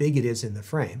how big it is in the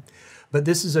frame. But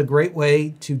this is a great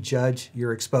way to judge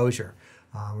your exposure.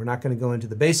 We're not going to go into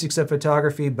the basics of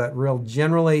photography, but real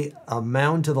generally, a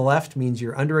mound to the left means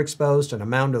you're underexposed, and a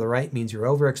mound to the right means you're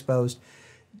overexposed.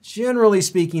 Generally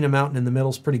speaking, a mountain in the middle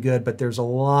is pretty good, but there's a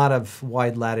lot of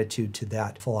wide latitude to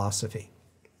that philosophy.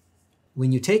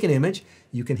 When you take an image,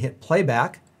 you can hit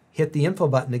playback, hit the info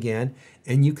button again,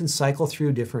 and you can cycle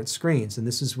through different screens. And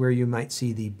this is where you might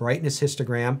see the brightness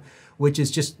histogram, which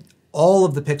is just all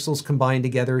of the pixels combined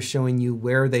together, showing you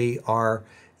where they are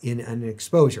in an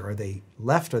exposure. Are they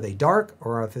left, are they dark,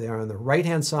 or if they're on the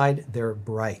right-hand side, they're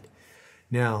bright.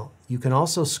 Now, you can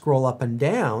also scroll up and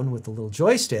down with the little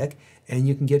joystick, and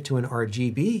you can get to an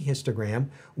RGB histogram,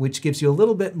 which gives you a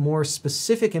little bit more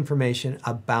specific information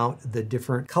about the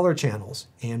different color channels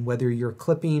and whether you're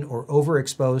clipping or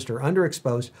overexposed or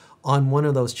underexposed on one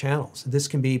of those channels. This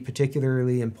can be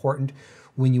particularly important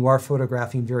when you are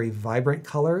photographing very vibrant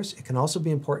colors. It can also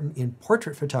be important in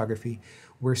portrait photography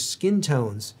where skin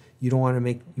tones, you want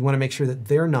to make sure that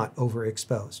they're not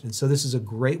overexposed. And so this is a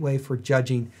great way for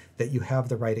judging that you have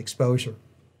the right exposure.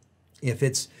 If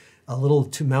it's a little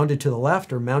too mounted to the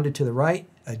left or mounted to the right,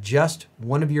 adjust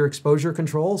one of your exposure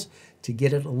controls to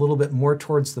get it a little bit more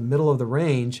towards the middle of the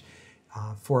range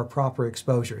for a proper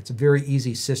exposure. It's a very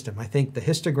easy system. I think the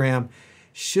histogram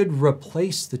should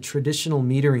replace the traditional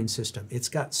metering system. It's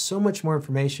got so much more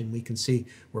information. We can see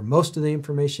where most of the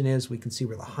information is. We can see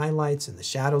where the highlights and the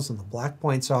shadows and the black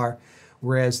points are.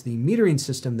 Whereas the metering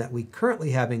system that we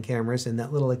currently have in cameras and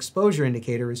that little exposure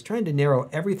indicator is trying to narrow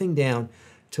everything down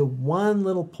to one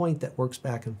little point that works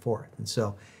back and forth. And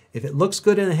so if it looks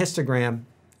good in a histogram,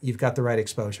 you've got the right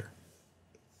exposure.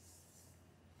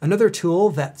 Another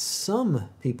tool that some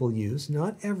people use,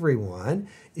 not everyone,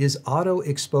 is auto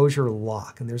exposure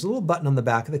lock. And there's a little button on the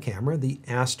back of the camera, the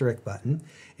asterisk button.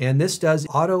 And this does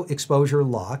auto exposure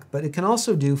lock, but it can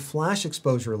also do flash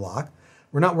exposure lock.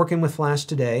 We're not working with flash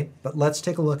today, but let's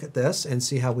take a look at this and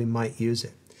see how we might use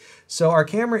it. So our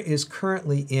camera is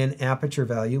currently in aperture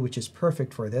value, which is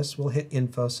perfect for this. We'll hit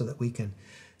info so that we can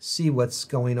see what's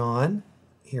going on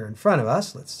here in front of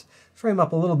us. Let's frame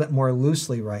up a little bit more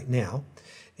loosely right now.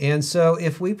 And so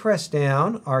if we press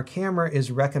down, our camera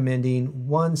is recommending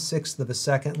 1/6 of a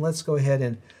second. Let's go ahead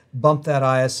and bump that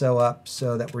ISO up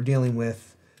so that we're dealing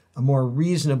with a more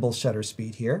reasonable shutter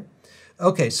speed here.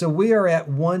 Okay, so we are at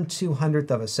 1/200th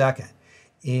of a second.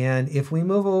 And if we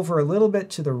move over a little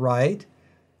bit to the right,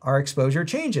 our exposure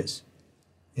changes.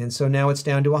 And so now it's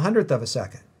down to 100th of a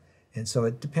second. And so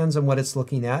it depends on what it's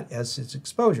looking at as its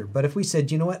exposure. But if we said,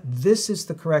 you know what, this is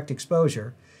the correct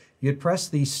exposure, you'd press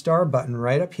the star button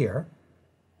right up here,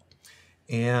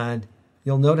 and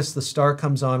you'll notice the star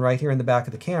comes on right here in the back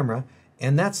of the camera,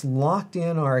 and that's locked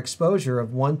in our exposure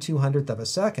of 1/200th of a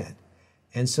second.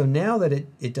 And so now that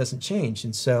it doesn't change,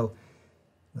 and so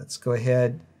let's go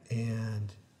ahead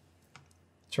and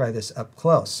try this up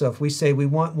close. So if we say we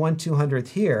want 1/200th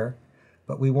here,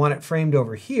 but we want it framed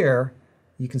over here,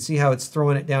 you can see how it's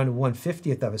throwing it down to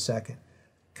 1/50th of a second.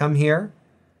 Come here,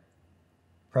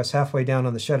 press halfway down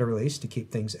on the shutter release to keep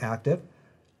things active.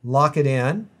 Lock it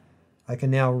in. I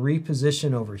can now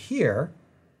reposition over here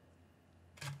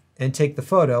and take the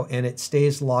photo, and it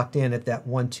stays locked in at that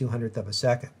 1/200th of a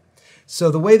second.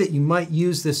 So the way that you might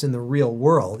use this in the real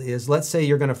world is, let's say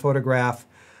you're going to photograph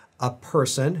a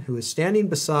person who is standing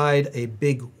beside a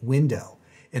big window,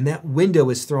 and that window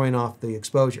is throwing off the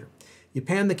exposure. You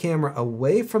pan the camera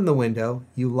away from the window,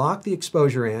 you lock the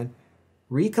exposure in,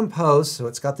 recompose, so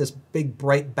it's got this big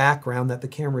bright background that the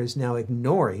camera is now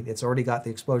ignoring. It's already got the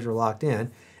exposure locked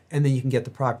in, and then you can get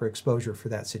the proper exposure for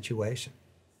that situation.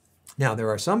 Now, there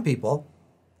are some people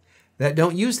that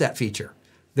don't use that feature.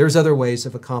 There's other ways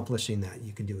of accomplishing that.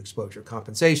 You can do exposure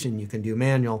compensation, you can do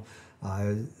manual,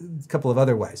 a couple of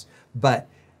other ways. But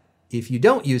if you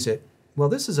don't use it, well,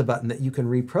 this is a button that you can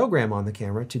reprogram on the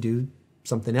camera to do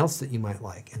something else that you might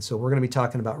like. And so we're going to be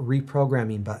talking about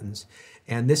reprogramming buttons.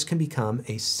 And this can become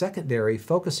a secondary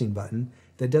focusing button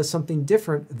that does something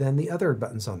different than the other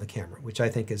buttons on the camera, which I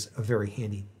think is a very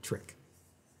handy trick.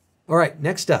 All right,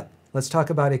 next up, let's talk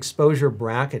about exposure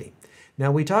bracketing.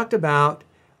 Now, we talked about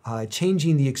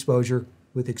changing the exposure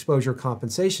with exposure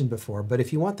compensation before, but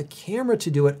if you want the camera to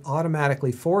do it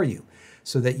automatically for you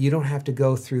so that you don't have to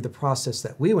go through the process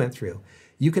that we went through,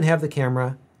 you can have the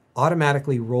camera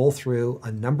automatically roll through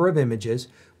a number of images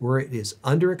where it is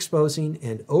underexposing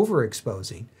and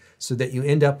overexposing so that you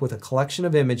end up with a collection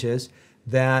of images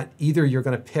that either you're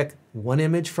going to pick one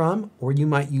image from, or you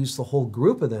might use the whole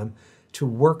group of them to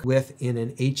work with in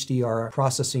an HDR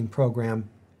processing program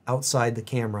outside the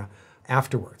camera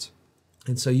afterwards.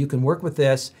 And so you can work with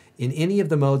this in any of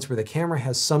the modes where the camera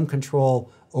has some control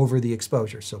over the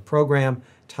exposure. So program,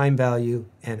 time value,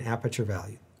 and aperture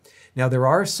value. Now there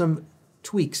are some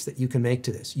tweaks that you can make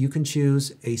to this. You can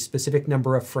choose a specific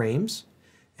number of frames,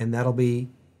 and that'll be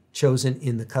chosen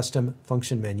in the custom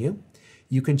function menu.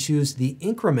 You can choose the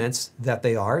increments that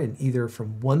they are in either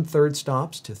from 1/3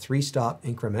 stops to 3 stop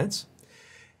increments.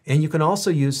 And you can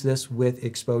also use this with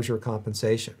exposure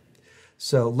compensation.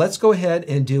 So let's go ahead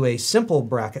and do a simple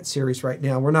bracket series right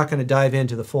now. We're not going to dive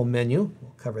into the full menu.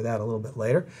 We'll cover that a little bit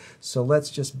later. So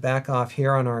let's just back off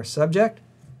here on our subject.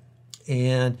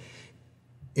 And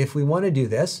if we want to do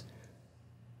this,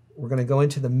 we're going to go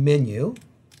into the menu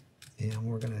and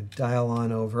we're going to dial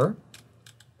on over.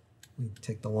 We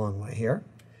take the long way here.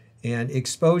 And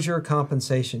exposure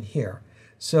compensation here.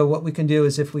 So what we can do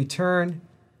is if we turn,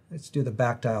 let's do the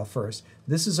back dial first.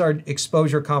 This is our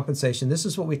exposure compensation. This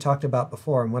is what we talked about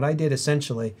before. And what I did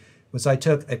essentially was I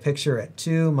took a picture at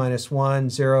 2, -1,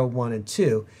 0, 1, and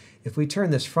 2. If we turn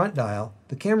this front dial,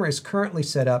 the camera is currently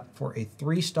set up for a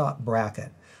 3-stop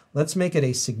bracket. Let's make it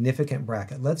a significant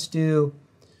bracket. Let's do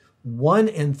 1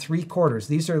 3/4.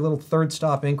 These are little 3rd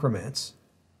stop increments.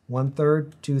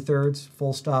 1/3, 2/3,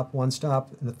 full stop, 1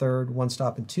 stop, and 1/3, 1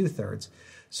 stop, and 2/3.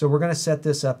 So we're going to set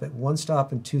this up at 1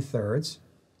 stop and 2/3.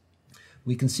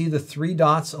 We can see the 3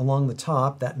 dots along the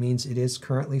top. That means it is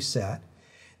currently set.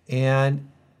 And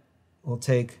we'll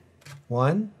take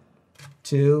 1,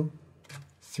 2,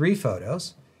 3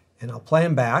 photos, and I'll play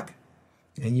them back.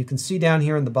 And you can see down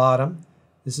here in the bottom,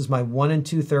 this is my 1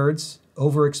 2/3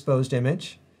 overexposed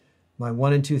image, my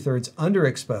 1 2/3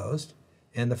 underexposed,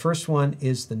 and the first one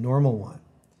is the normal one.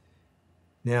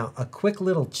 Now, a quick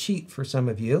little cheat for some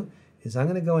of you is I'm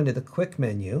going to go into the quick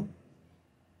menu,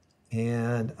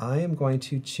 and I am going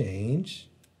to change,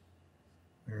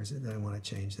 where is it that I want to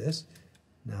change this?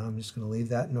 No, I'm just going to leave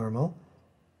that normal.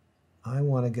 I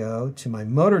want to go to my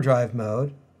motor drive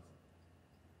mode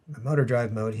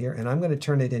here, and I'm going to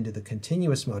turn it into the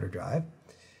continuous motor drive.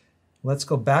 Let's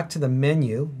go back to the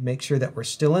menu, make sure that we're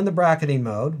still in the bracketing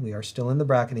mode. We are still in the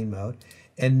bracketing mode.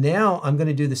 And now I'm going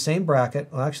to do the same bracket.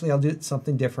 Well, actually, I'll do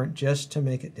something different just to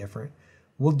make it different.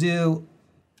 We'll do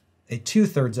a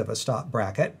 2/3 of a stop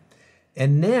bracket.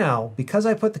 And now, because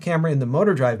I put the camera in the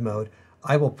motor drive mode,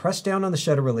 I will press down on the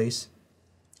shutter release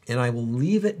and I will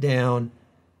leave it down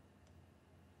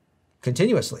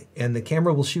continuously. And the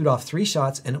camera will shoot off 3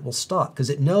 shots and it will stop because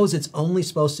it knows it's only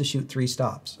supposed to shoot 3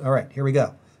 stops. All right, here we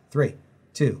go. 3,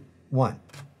 2, 1.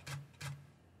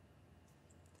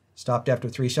 Stopped after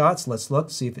 3 shots. Let's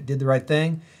look, see if it did the right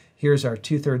thing. Here's our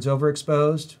 2/3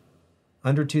 overexposed,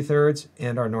 under 2/3,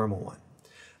 and our normal one.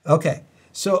 Okay,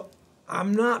 so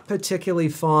I'm not particularly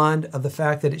fond of the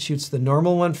fact that it shoots the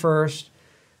normal one first,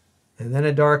 and then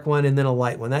a dark one, and then a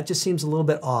light one. That just seems a little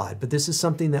bit odd, but this is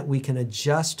something that we can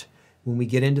adjust when we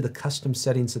get into the custom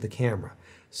settings of the camera.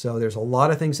 So there's a lot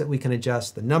of things that we can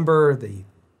adjust: the number, the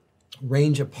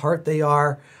range apart they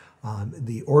are,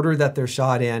 the order that they're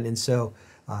shot in, and so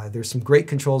there's some great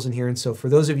controls in here. And so for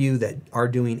those of you that are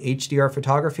doing HDR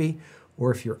photography,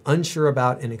 or if you're unsure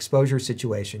about an exposure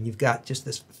situation, you've got just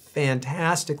this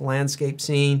fantastic landscape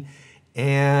scene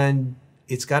and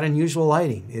it's got unusual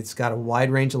lighting. It's got a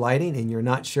wide range of lighting and you're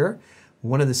not sure.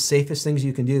 One of the safest things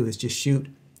you can do is just shoot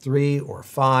 3 or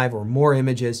 5 or more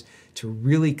images to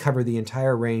really cover the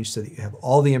entire range so that you have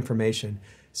all the information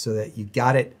so that you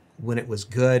got it when it was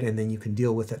good and then you can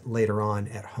deal with it later on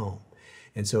at home.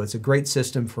 And so it's a great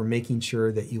system for making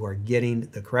sure that you are getting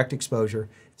the correct exposure,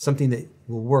 something that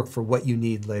will work for what you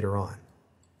need later on.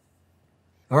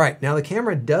 All right, now the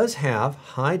camera does have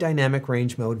high dynamic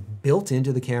range mode built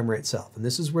into the camera itself. And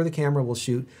this is where the camera will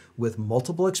shoot with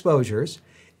multiple exposures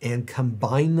and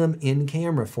combine them in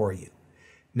camera for you.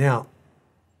 Now,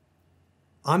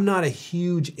 I'm not a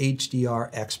huge HDR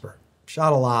expert.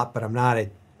 Shot a lot, but I'm not a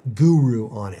guru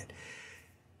on it.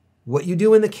 What you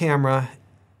do in the camera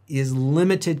is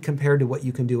limited compared to what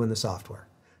you can do in the software.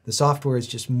 The software is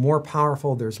just more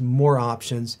powerful, there's more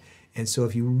options, and so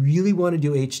if you really want to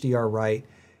do HDR right,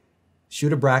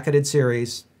 shoot a bracketed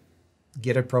series,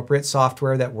 get appropriate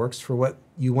software that works for what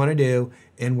you want to do,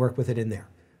 and work with it in there.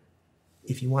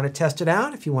 If you want to test it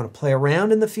out, if you want to play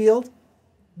around in the field,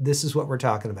 this is what we're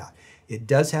talking about. It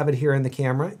does have it here in the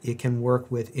camera. It can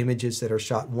work with images that are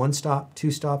shot 1 stop,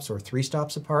 2 stops, or 3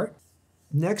 stops apart.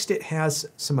 Next, it has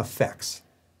some effects.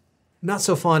 Not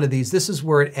so fond of these. This is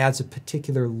where it adds a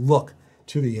particular look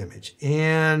to the image.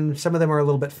 And some of them are a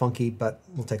little bit funky, but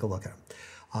we'll take a look at them.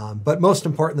 But most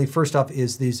importantly, first off,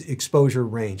 is this exposure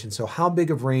range. And so how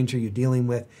big of range are you dealing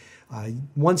with?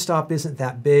 One stop isn't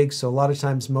that big, so a lot of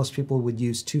times most people would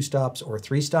use 2 stops or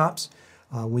 3 stops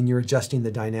when you're adjusting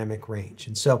the dynamic range.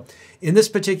 And so in this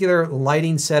particular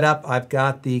lighting setup, I've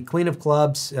got the Queen of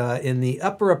Clubs in the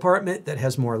upper apartment that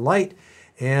has more light,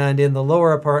 and in the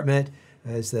lower apartment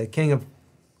is the King of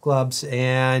Clubs,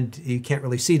 and you can't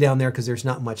really see down there because there's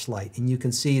not much light. And you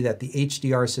can see that the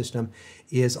HDR system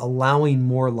is allowing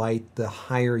more light the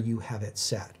higher you have it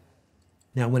set.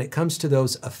 Now, when it comes to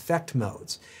those effect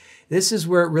modes, this is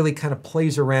where it really kind of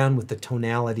plays around with the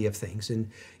tonality of things. And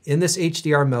in this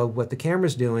HDR mode, what the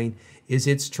camera's doing is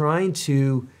it's trying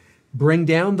to bring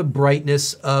down the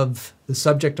brightness of the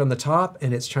subject on the top,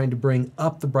 and it's trying to bring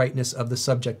up the brightness of the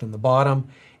subject on the bottom.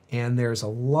 And there's a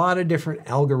lot of different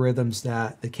algorithms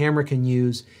that the camera can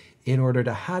use in order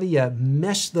to how do you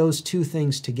mesh those two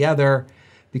things together,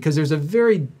 because there's a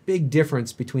very big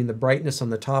difference between the brightness on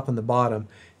the top and the bottom,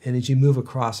 and as you move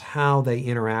across how they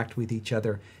interact with each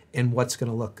other and what's going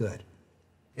to look good.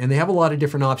 And they have a lot of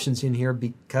different options in here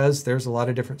because there's a lot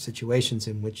of different situations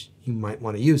in which you might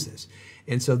want to use this.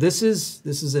 And so this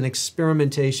is an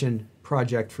experimentation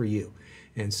project for you.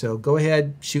 And so go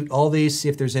ahead, shoot all these, see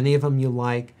if there's any of them you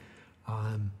like,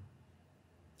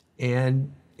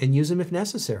 and use them if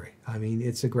necessary. I mean,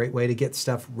 it's a great way to get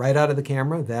stuff right out of the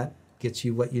camera that gets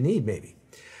you what you need, maybe.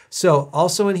 So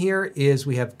also in here is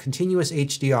we have continuous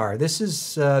HDR. This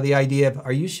is the idea of,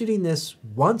 are you shooting this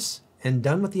once and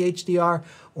done with the HDR,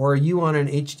 or are you on an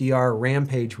HDR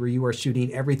rampage where you are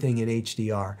shooting everything in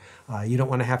HDR? You don't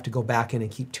want to have to go back in and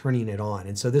keep turning it on.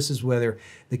 And so this is whether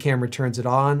the camera turns it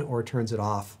on or turns it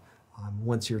off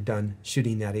once you're done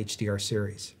shooting that HDR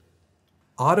series.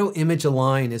 Auto image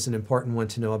align is an important one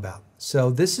to know about. So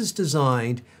this is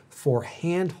designed for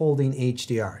hand-holding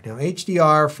HDR. Now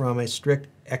HDR, from a strict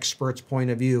expert's point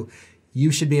of view,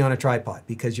 you should be on a tripod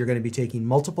because you're going to be taking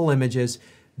multiple images.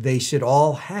 They should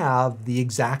all have the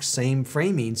exact same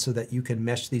framing so that you can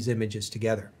mesh these images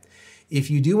together. If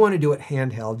you do want to do it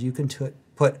handheld, you can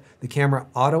put the camera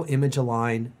auto image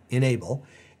align enable.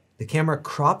 The camera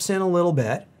crops in a little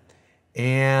bit,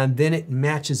 and then it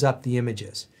matches up the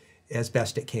images as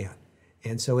best it can.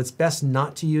 And so it's best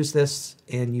not to use this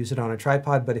and use it on a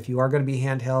tripod, but if you are going to be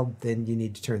handheld, then you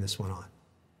need to turn this one on.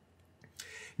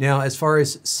 Now, as far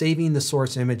as saving the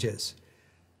source images,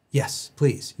 yes,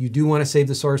 please. You do want to save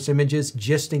the source images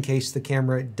just in case the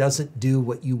camera doesn't do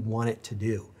what you want it to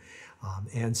do.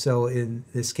 And so in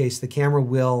this case, the camera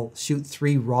will shoot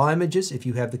 3 raw images if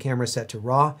you have the camera set to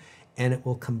raw, and it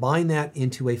will combine that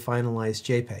into a finalized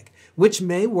JPEG, which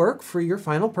may work for your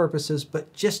final purposes,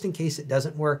 but just in case it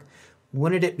doesn't work,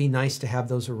 wouldn't it be nice to have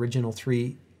those original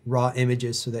 3 raw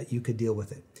images so that you could deal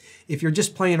with it? If you're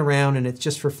just playing around and it's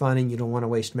just for fun and you don't want to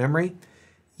waste memory,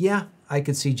 yeah, I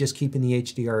could see just keeping the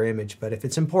HDR image, but if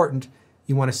it's important,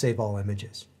 you want to save all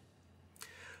images.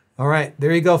 All right,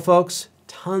 there you go, folks.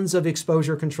 Tons of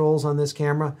exposure controls on this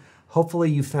camera.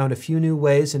 Hopefully you found a few new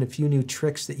ways and a few new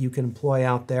tricks that you can employ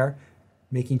out there,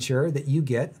 making sure that you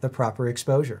get the proper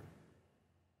exposure.